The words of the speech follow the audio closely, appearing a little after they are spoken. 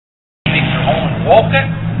Wolcott.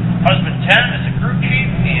 Husband Tom is the crew chief,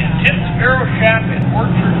 and Tim's Aero Shop at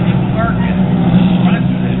Orchard New Market.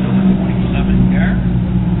 Sponsored at number 27 car.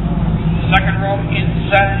 Second row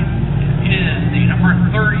inside is the number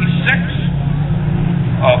 36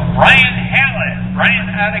 of Brian Hallett.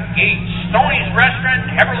 Brian out of gate. Stoney's Restaurant,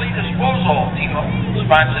 Heverly Disposal. Team up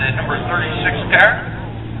sponsored at number 36 car.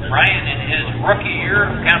 Brian in his rookie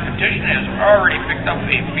year of competition has already picked up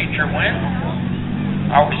a feature win.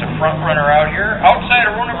 Always a front runner out here. Outside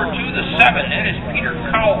of row number 2, the 7, that is Peter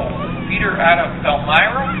Cowell. Peter out of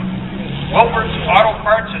Elmira. Wilbert's Auto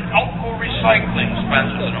Parts and Outco Recycling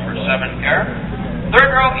sponsors the number 7 car.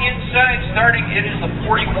 Third row inside, starting, it is the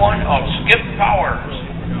 41 of Skip Powers.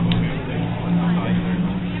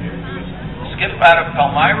 Skip out of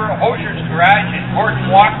Elmira. Hosier's Garage and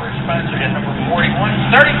Gordon Walker sponsored at number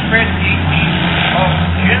 41. Starting scratch 18 of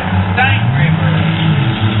Jim Steingraber.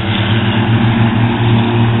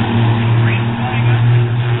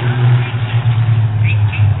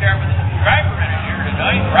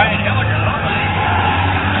 Ryan Elliger on the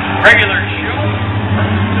regular show.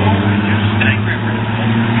 Jim Steingraber.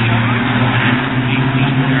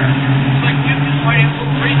 Looks like Jim just might have a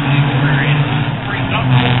little racing experience. Brings up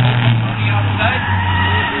on the outside.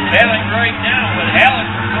 Battling right now with Halleck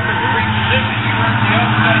for number 3 position. He runs the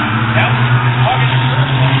outside. Halleck hogging the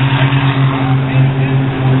first one.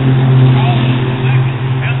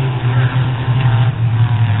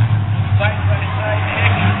 Side-by-side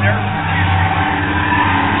action there.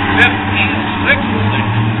 15th, 6th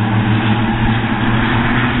position.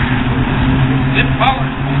 Zip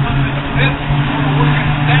Powers pulls up in the 5th. Working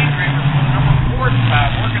Steingraber for the number 4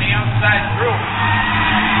 spot. Working the outside through.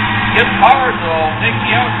 Zip Powers will take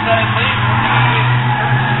the outside lane.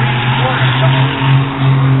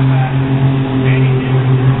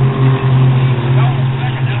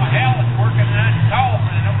 Now Hallett's working on Cowell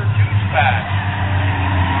for the number 2 spot.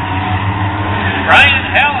 Brian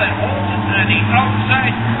Hallett holds it on the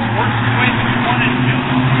outside. Works his way through 1 and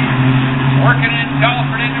 2. Working in Cowell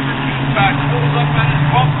for that number 2 spot. Pulls up on his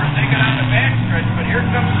bumper and they get on the backstretch. But here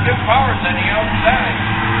comes Skip Powers on the outside.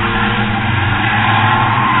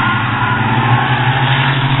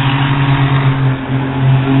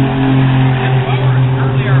 Skip Powers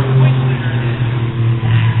currently our point leader.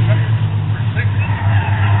 Number 6.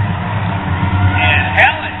 And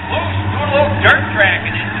Hallett loose, doing a little dirt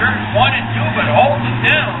tracking in turns 1 and 2, but holds it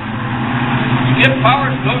down. Skip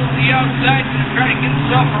Powers goes to the outside to try to get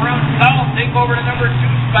himself around Cowell, take over the number 2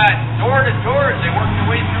 spot. Door to door as they work their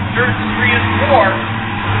way through turns 3 and 4.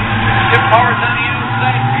 Skip Powers on the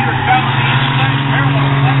outside, Peter Cowell on the inside, parallel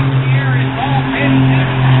flag in the air, it's all heading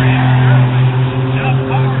down for him. Now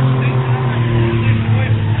Powers takes the number 2 position away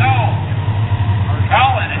from Cowell.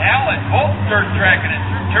 Cowell and Hallett both dirt tracking it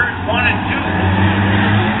through turns 1 and 2.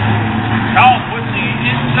 Cowell puts the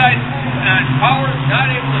inside move on Powers, not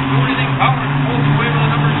able to do anything. Powers pulls away with the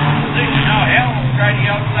number 2 position. Now Hallett will try the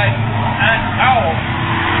outside on Cowell.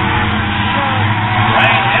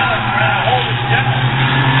 Ryan Hallett trying to hold it down.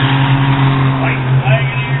 White flag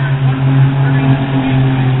in the air.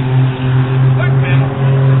 Quick battle for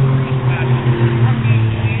the number 3 spot. Rookie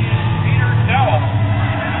Peter Cowell.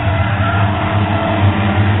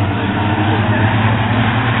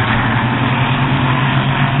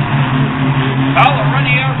 Cowell will run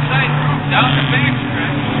the outside through down the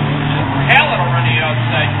backstretch. Hallett will run the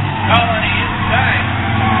outside. Cowell on the inside.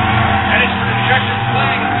 That is for the checkered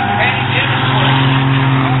flag. Heading in for it.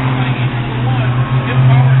 Skip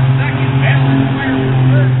Powers second. Hallett clear for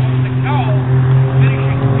third. Goes to Cowell.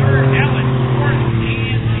 Finishing third. Hallett fourth.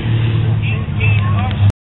 And 18 of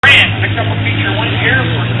Grant picked up a feature win here.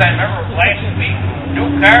 First time ever last week.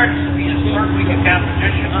 New cards. Will be his third week of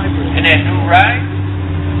competition in that new ride.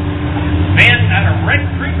 Van out of Red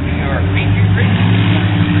Creek, New York, feature Creek.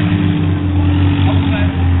 Outside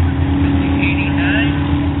is the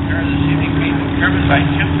 89. Car this evening being driven by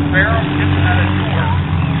Tim Farrell. Tim out of Newark.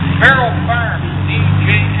 Farrell Farms,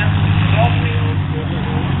 DJM Consulting,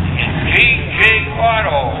 and JJ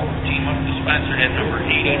Auto. Team up to sponsor at number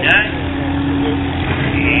 89.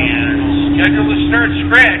 And scheduled to start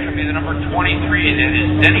scratch will be the number 23. That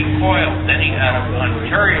is Denny Coyle. Denny out of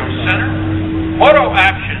Ontario Center. Moto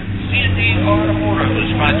Options. C&D Automotive,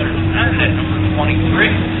 the sponsors on at number 23.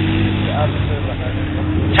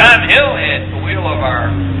 Tom Hill at the wheel of our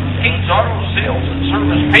King's Auto Sales and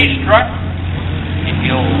Service Pace truck. And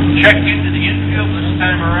he'll check into the infield this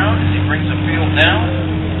time around as he brings the field down.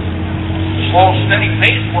 Slow, steady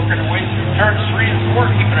pace, working our way through turns 3 and 4,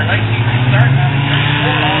 keeping a nice even start. Now to turn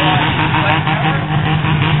 4, all on the flat power.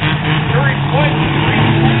 During point,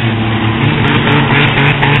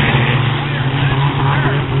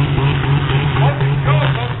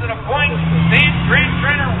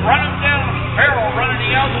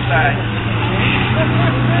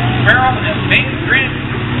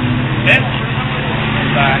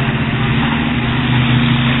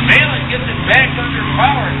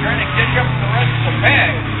 trying to catch up with the rest of the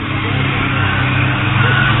pack.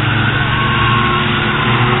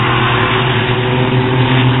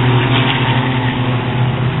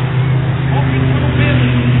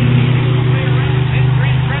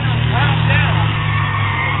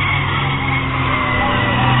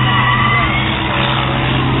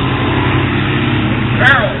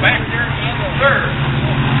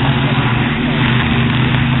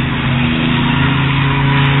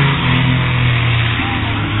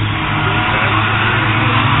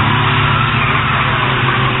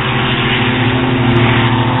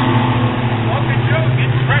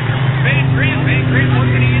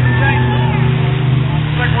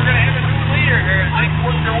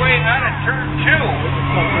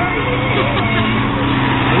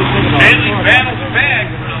 Battles back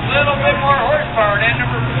with a little bit more horsepower than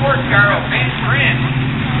number 4, Carl Van Grant.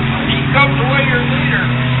 He comes away your leader.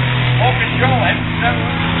 Open Joe at 7th,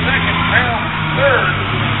 Carol 3rd.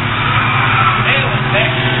 Nailing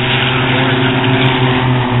back.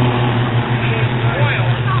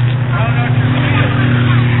 Oil. Round out your field.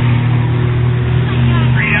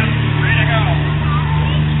 3 out, 3 to go.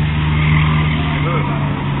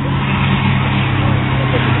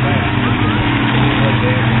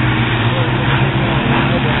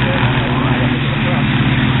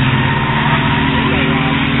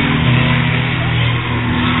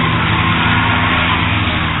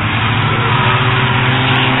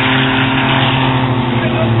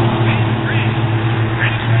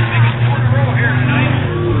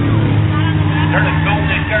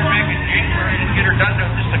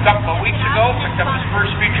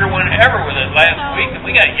 Ever with it last week, and we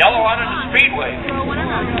got yellow out of the Speedway. Didn't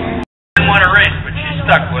want to race, but she's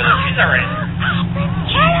stuck with it. She's a racer.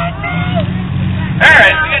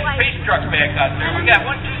 Alright, we got the pace truck back out there. We got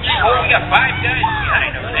 1, 2, 3, 4, we got 5 guys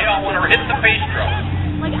behind them. They all want to hit the pace truck.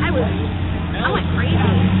 Like, I went crazy.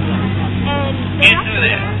 And can't do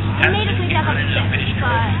that. I made it clean up on the ship,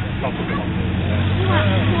 but we went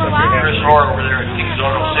for a while. Chris Rohr over there at King's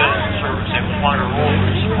Auto Sales and Service, they wanted to roll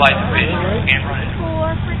and supply the pace truck. Can't run it.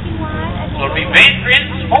 So it'll be Van Grant,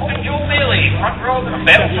 Smoke, and Joe Bailey. Front row, going to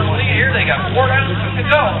battle for the lead here. They got 4 down, 2 to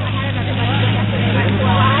go.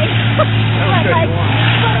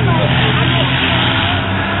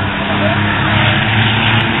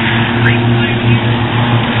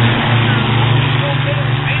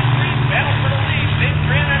 Battle for the lead. Van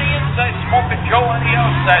Grant on the inside, Smoke and Joe on the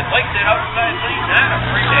outside. Like that outside lead, not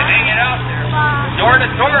afraid to hang it out there. Door to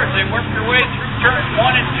door as they work their way through turns 1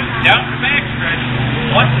 and 2 down the backstretch.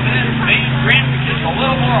 Once again, Van Grant with just a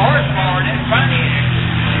little more horsepower than Pontiac.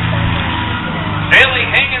 Bailey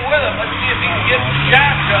hanging with him. Let's see if he can get the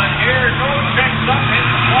job done here. No checks up in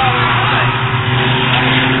the smaller line.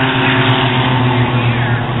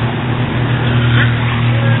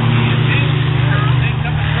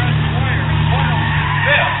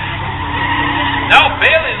 Now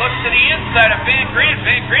Bailey looks to the inside of Van Grant.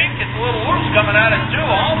 Van Grant gets a little loose coming out of 2.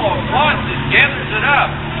 Almost lost it. Gathers it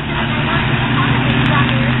up.